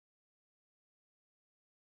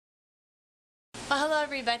Well, hello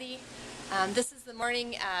everybody. This is the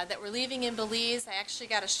morning that we're leaving in Belize. I actually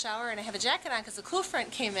got a shower and I have a jacket on because the cool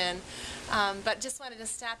front came in. But just wanted to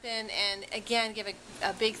stop in and again give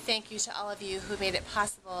a big thank you to all of you who made it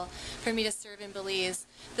possible for me to serve in Belize.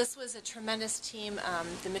 This was a tremendous team.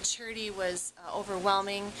 The maturity was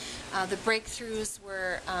overwhelming. The breakthroughs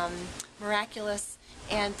were miraculous.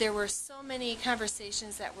 And there were so many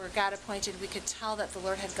conversations that were God appointed. We could tell that the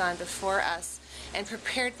Lord had gone before us and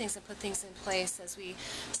prepared things and put things in place as we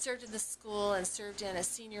served in the school and served in a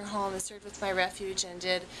senior home and served with My Refuge and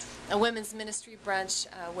did a women's ministry brunch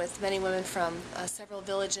with many women from several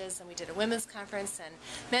villages, and we did a women's conference and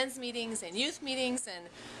men's meetings and youth meetings, and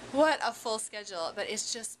what a full schedule. But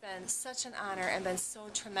it's just been such an honor and been so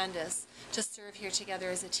tremendous to serve here together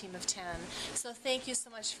as a team of 10. So thank you so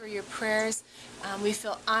much for your prayers. We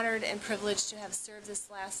feel honored and privileged to have served this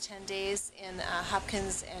last 10 days in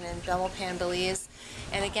Hopkins and in Belmopan, Belize.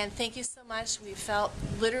 And again, thank you so much. We felt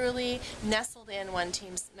literally nestled in, one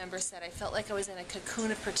team member said. I felt like I was in a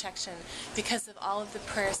cocoon of protection because of all of the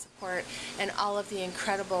prayer support and all of the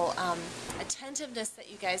incredible attentiveness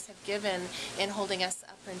that you guys have given in holding us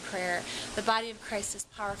up in prayer. The body of Christ is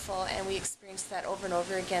powerful, and we experience that over and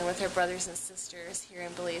over again with our brothers and sisters here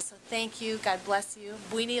in Belize. So thank you. God bless you.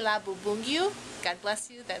 Buini la bubungyu. God bless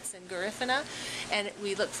you. That's in Garifuna. And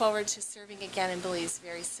we look forward to serving again in Belize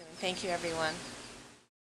very soon. Thank you, everyone.